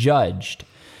judged.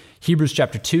 Hebrews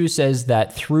chapter 2 says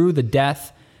that through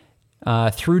death,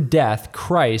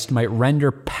 Christ might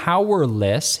render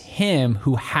powerless him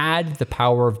who had the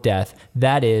power of death,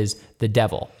 that is, the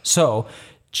devil. So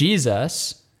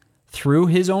Jesus, through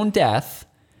his own death,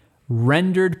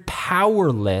 rendered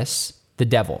powerless the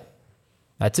devil.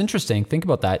 That's interesting. Think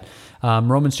about that.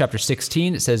 Romans chapter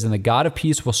 16, it says, "And the God of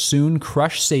peace will soon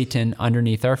crush Satan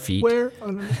underneath our feet." Where?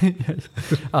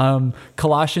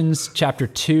 Colossians chapter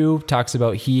 2 talks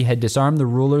about he had disarmed the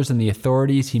rulers and the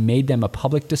authorities. He made them a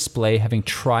public display, having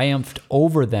triumphed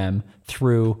over them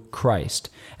through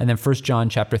Christ. And then 1 John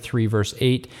chapter 3, verse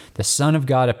 8, "The Son of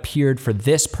God appeared for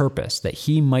this purpose, that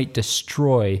he might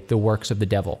destroy the works of the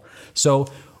devil." So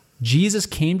Jesus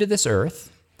came to this earth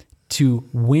to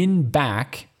win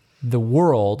back the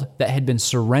world that had been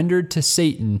surrendered to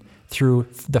Satan through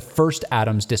the first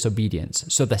Adam's disobedience.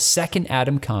 So the second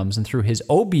Adam comes, and through his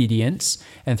obedience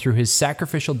and through his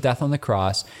sacrificial death on the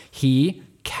cross, he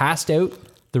cast out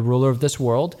the ruler of this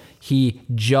world. He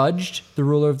judged the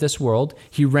ruler of this world.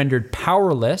 He rendered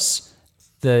powerless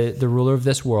the ruler of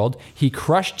this world. He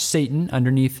crushed Satan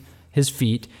underneath his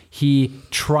feet. He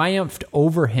triumphed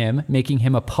over him, making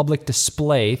him a public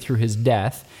display through his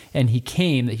death. And he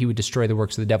came that he would destroy the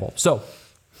works of the devil. So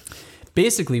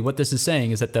basically what this is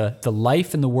saying is that the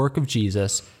life and the work of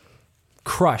Jesus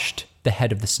crushed the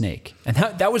head of the snake. And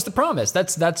that was the promise.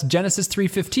 That's Genesis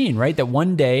 3:15, right? That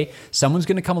one day someone's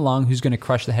going to come along who's going to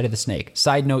crush the head of the snake.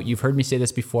 Side note, you've heard me say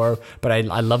this before, but I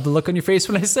love the look on your face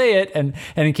when I say it. And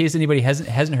in case anybody hasn't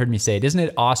heard me say it, isn't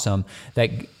it awesome that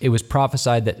it was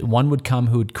prophesied that one would come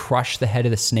who would crush the head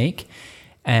of the snake?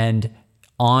 And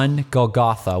on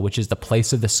Golgotha, which is the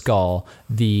place of the skull,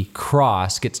 the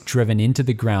cross gets driven into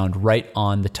the ground right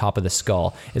on the top of the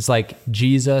skull. It's like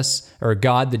Jesus, or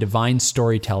God, the divine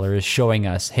storyteller, is showing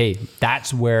us, hey,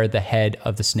 that's where the head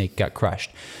of the snake got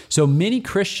crushed. So many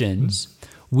Christians,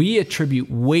 we attribute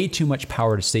way too much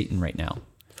power to Satan right now.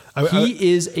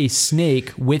 He is a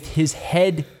snake with his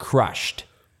head crushed.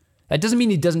 That doesn't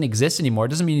mean he doesn't exist anymore. It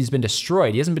doesn't mean he's been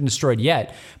destroyed. He hasn't been destroyed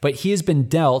yet, but he has been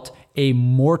dealt a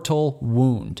mortal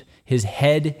wound. His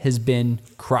head has been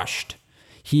crushed.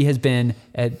 He has been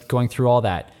going through all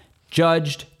that.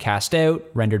 Judged, cast out,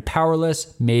 rendered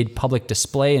powerless, made public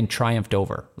display, and triumphed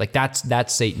over. Like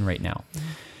that's Satan right now.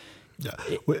 Yeah.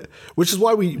 Which is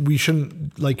why we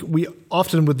shouldn't, like, we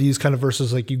often with these kind of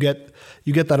verses, like you get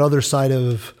that other side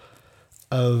of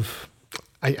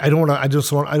I don't want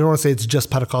to say it's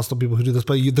just Pentecostal people who do this,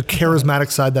 but the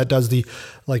charismatic side that does the,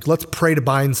 like, let's pray to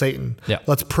bind Satan. Yeah.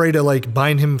 Let's pray to, like,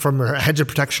 bind him from a hedge of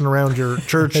protection around your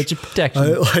church. Hedge of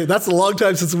protection. Like, that's a long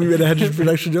time since we made a hedge of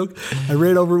protection joke. I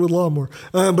ran over it with lawnmower.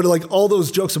 But like all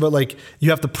those jokes about, like, you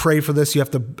have to pray for this, you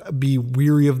have to be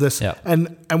weary of this. Yeah.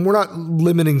 And we're not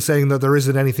limiting saying that there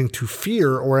isn't anything to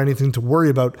fear or anything to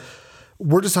worry about.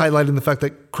 We're just highlighting the fact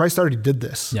that Christ already did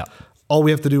this. Yeah. All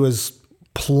we have to do is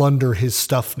plunder his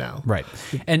stuff now. Right.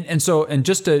 And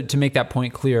just to make that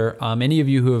point clear, any of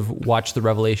you who have watched the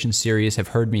Revelation series have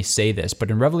heard me say this,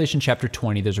 but in Revelation chapter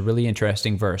 20, there's a really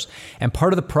interesting verse. And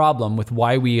part of the problem with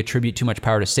why we attribute too much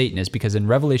power to Satan is because in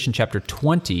Revelation chapter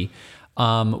 20,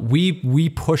 we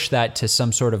push that to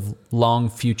some sort of long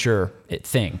future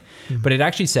thing. Mm-hmm. But it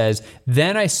actually says,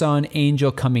 "Then I saw an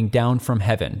angel coming down from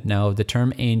heaven." Now, the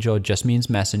term angel just means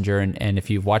messenger. And if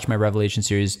you've watched my Revelation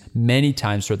series many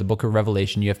times throughout the book of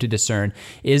Revelation, you have to discern,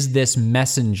 is this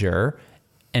messenger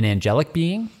an angelic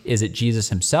being? Is it Jesus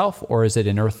himself, or is it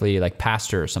an earthly like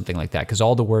pastor or something like that? Because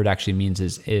all the word actually means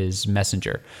is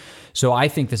messenger. So I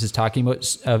think this is talking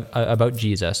about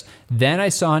Jesus. Then I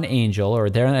saw an angel, or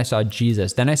then I saw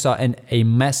Jesus. Then I saw a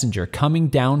messenger coming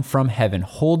down from heaven,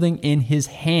 holding in his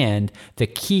hand the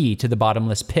key to the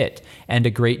bottomless pit and a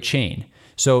great chain.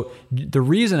 So the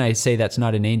reason I say that's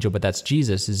not an angel, but that's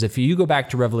Jesus, is if you go back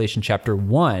to Revelation chapter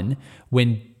 1,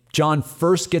 when John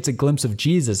first gets a glimpse of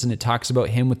Jesus, and it talks about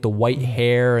him with the white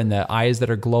hair and the eyes that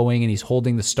are glowing, and he's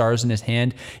holding the stars in his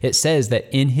hand. It says that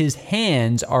in his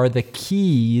hands are the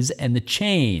keys and the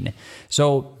chain.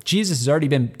 So Jesus has already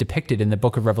been depicted in the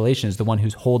book of Revelation as the one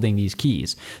who's holding these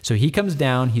keys. So he comes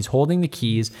down, he's holding the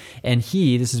keys, and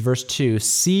he, this is verse 2,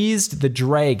 seized the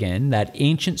dragon, that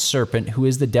ancient serpent who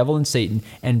is the devil and Satan,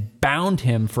 and bound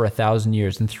him for 1,000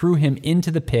 years, and threw him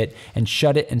into the pit, and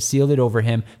shut it and sealed it over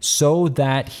him, so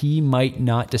that he might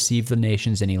not deceive the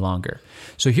nations any longer.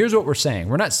 So here's what we're saying.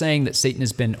 We're not saying that Satan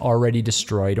has been already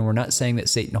destroyed, and we're not saying that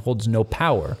Satan holds no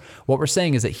power. What we're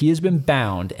saying is that he has been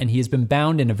bound, and he has been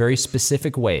bound in a very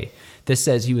specific way. This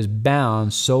says he was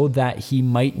bound so that he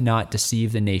might not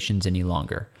deceive the nations any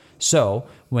longer. So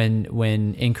when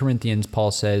in Corinthians,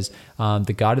 Paul says,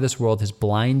 the God of this world has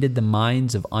blinded the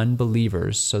minds of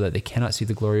unbelievers so that they cannot see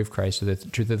the glory of Christ or the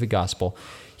truth of the gospel,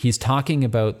 he's talking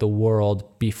about the world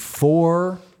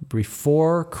before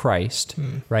Christ,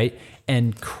 right?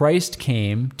 And Christ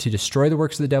came to destroy the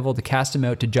works of the devil, to cast him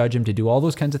out, to judge him, to do all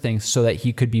those kinds of things so that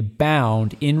he could be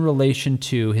bound in relation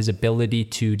to his ability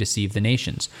to deceive the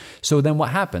nations. So then what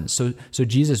happens? So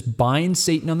Jesus binds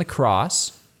Satan on the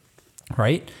cross,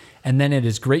 right? And then at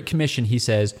his great commission, he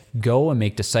says, go and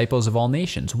make disciples of all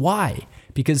nations. Why?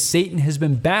 Because Satan has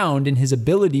been bound in his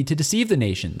ability to deceive the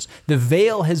nations. The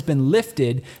veil has been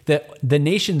lifted, that the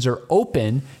nations are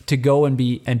open to go and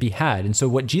be had. And so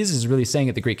what Jesus is really saying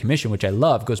at the Great Commission, which I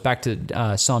love, goes back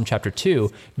to Psalm chapter 2,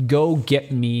 go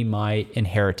get me my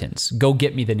inheritance. Go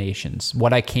get me the nations,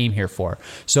 what I came here for.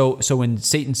 So when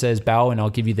Satan says, bow and I'll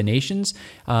give you the nations,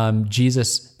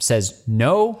 Jesus says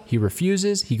no, he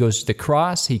refuses, he goes to the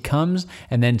cross, he comes,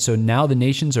 and then so now the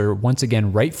nations are once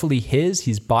again rightfully his.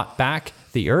 He's bought back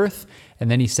the earth, and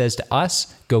then he says to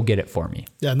us, go get it for me.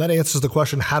 Yeah, and that answers the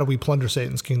question, how do we plunder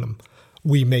Satan's kingdom?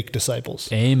 We make disciples.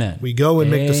 Amen. We go and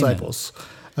make disciples.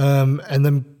 And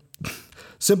then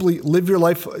simply live your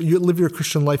life, live your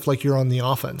Christian life like you're on the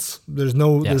offense. There's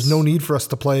no need for us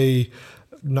to play,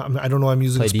 I don't know, I'm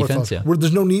using play sports defense, yeah.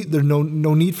 There's no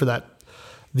need for that.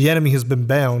 The enemy has been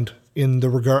bound in the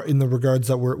regards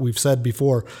that we've said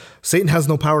before. Satan has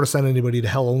no power to send anybody to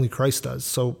hell, only Christ does.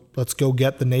 So let's go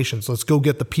get the nations. Let's go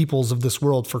get the peoples of this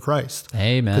world for Christ.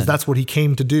 Amen. Because that's what he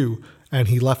came to do, and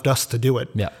he left us to do it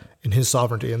in his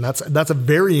sovereignty. And that's a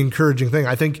very encouraging thing.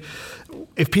 I think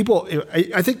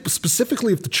I think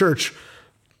specifically if the church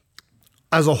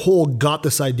as a whole got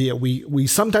this idea, we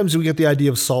sometimes get the idea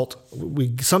of salt,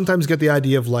 we sometimes get the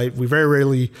idea of light, we very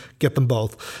rarely get them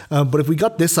both. But if we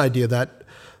got this idea that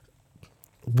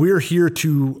we're here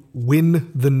to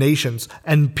win the nations,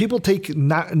 and people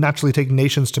naturally take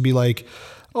nations to be like,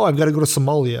 oh, I've got to go to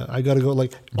Somalia. I got to go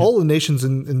all the nations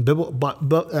in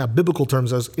biblical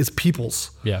terms is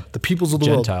peoples. Yeah, the peoples of the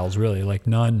world. Gentiles, really, like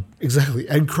none. Exactly,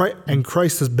 and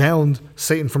Christ has bound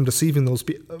Satan from deceiving those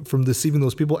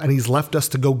people, and he's left us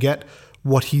to go get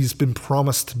what he's been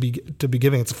promised to be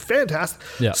giving. It's a fantastic,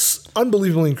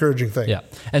 unbelievably encouraging thing. Yeah,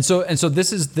 and so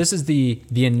this is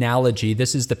the analogy.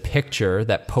 This is the picture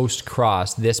that post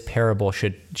cross this parable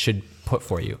should put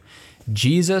for you.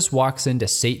 Jesus walks into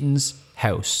Satan's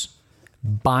house,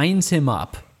 binds him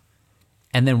up,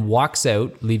 and then walks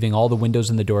out, leaving all the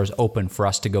windows and the doors open for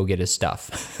us to go get his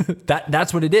stuff.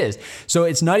 That's what it is. So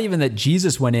it's not even that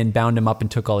Jesus went in, bound him up,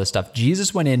 and took all his stuff.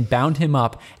 Jesus went in, bound him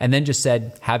up, and then just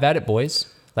said, have at it, boys.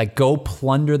 Like, go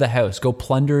plunder the house, go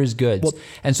plunder his goods. Well,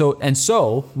 and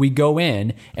so we go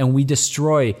in and we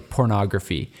destroy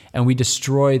pornography, and we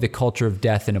destroy the culture of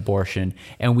death and abortion,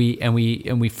 and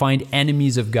we find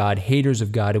enemies of God, haters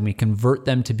of God, and we convert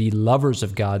them to be lovers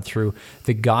of God through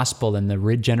the gospel and the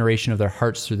regeneration of their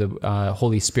hearts through the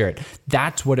Holy Spirit.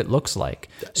 That's what it looks like.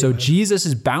 So Amen. Jesus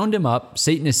has bound him up.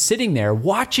 Satan is sitting there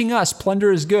watching us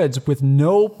plunder his goods with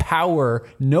no power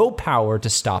to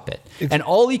stop it. And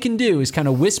all he can do is kind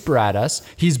of whisper at us.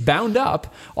 He's bound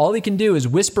up. All he can do is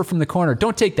whisper from the corner,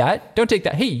 don't take that. Don't take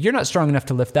that. Hey, you're not strong enough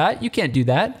to lift that. You can't do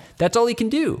that. That's all he can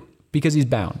do because he's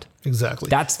bound. Exactly.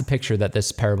 That's the picture that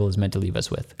this parable is meant to leave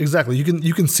us with. Exactly.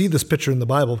 You can see this picture in the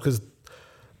Bible because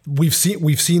we've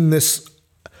seen this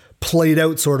played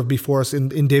out sort of before us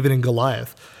in David and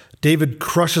Goliath. David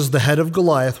crushes the head of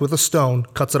Goliath with a stone,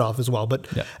 cuts it off as well.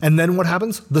 And then what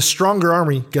happens? The stronger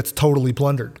army gets totally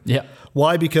plundered. Yeah.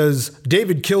 Why? Because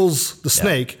David kills the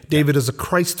snake. David is a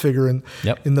Christ figure in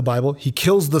the Bible. He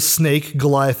kills the snake,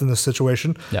 Goliath, in this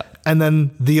situation. And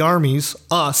then the armies,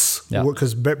 us,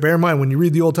 because bear in mind, when you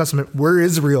read the Old Testament, we're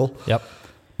Israel.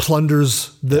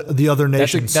 Plunders the other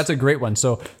nations. That's a great one.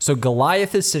 So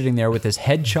Goliath is sitting there with his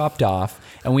head chopped off,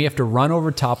 and we have to run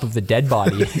over top of the dead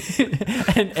body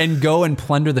and go and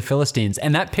plunder the Philistines.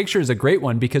 And that picture is a great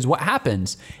one because what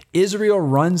happens? Israel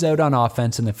runs out on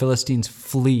offense and the Philistines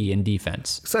flee in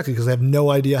defense. Exactly, because they have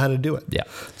no idea how to do it. Yeah.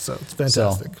 So it's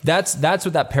fantastic. So that's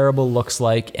what that parable looks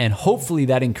like. And hopefully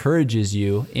that encourages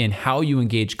you in how you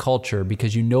engage culture,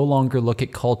 because you no longer look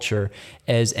at culture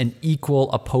as an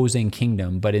equal opposing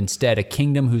kingdom, but instead a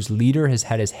kingdom whose leader has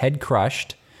had his head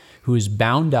crushed, who is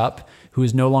bound up, who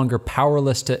is now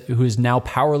powerless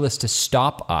to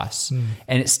stop us.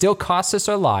 And it still costs us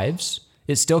our lives.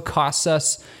 It still costs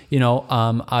us,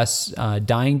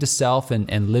 dying to self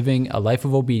and living a life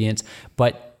of obedience.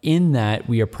 But in that,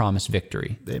 we are promised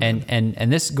victory.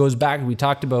 And this goes back. We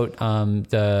talked about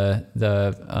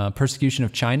the persecution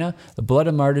of China. The blood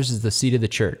of martyrs is the seed of the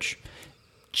church.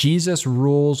 Jesus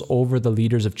rules over the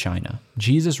leaders of China.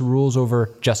 Jesus rules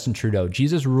over Justin Trudeau.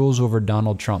 Jesus rules over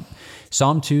Donald Trump.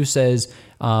 Psalm 2 says,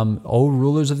 O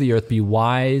rulers of the earth, be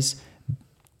wise,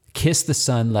 kiss the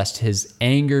Son, lest his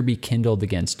anger be kindled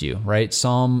against you, right?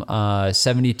 Psalm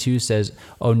 72 says,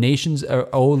 O nations,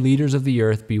 O leaders of the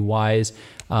earth, be wise.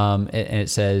 And it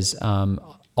says,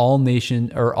 all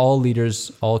nations, or all leaders,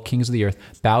 all kings of the earth,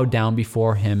 bow down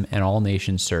before him, and all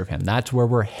nations serve him. That's where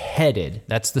we're headed.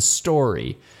 That's the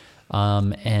story.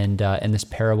 And this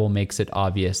parable makes it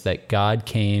obvious that God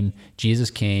came,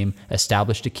 Jesus came,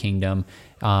 established a kingdom,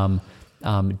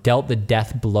 dealt the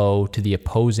death blow to the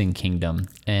opposing kingdom,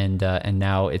 and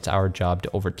now it's our job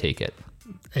to overtake it.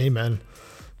 Amen.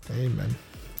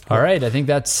 All right, I think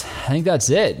that's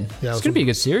it. Yeah, it's gonna be a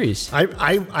good series.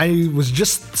 I was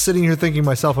just sitting here thinking to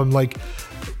myself, I'm like,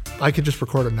 I could just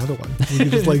record another one. We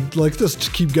could just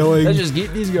just keep going. Let's just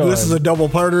keep these going. This is a double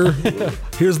parter.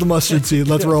 Here's the mustard seed.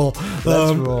 Let's roll.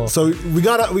 Let's roll. So we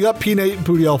got P. Nate and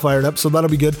Pooty all fired up. So that'll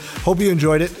be good. Hope you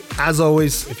enjoyed it. As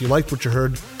always, if you liked what you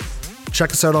heard,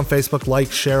 check us out on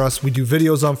Facebook, share us. We do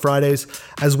videos on Fridays,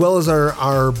 as well as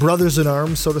our brothers in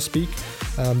arms, so to speak.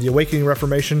 The Awakening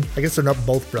Reformation. I guess they're not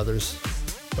both brothers,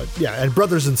 but yeah, and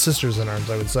brothers and sisters in arms,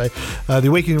 I would say. The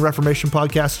Awakening Reformation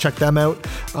podcast, check them out.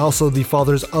 Also, the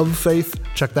Fathers of Faith,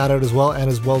 check that out as well. And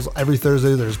as well as every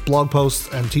Thursday, there's blog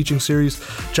posts and teaching series.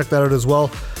 Check that out as well.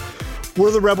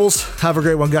 We're the Rebels. Have a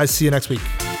great one, guys. See you next week.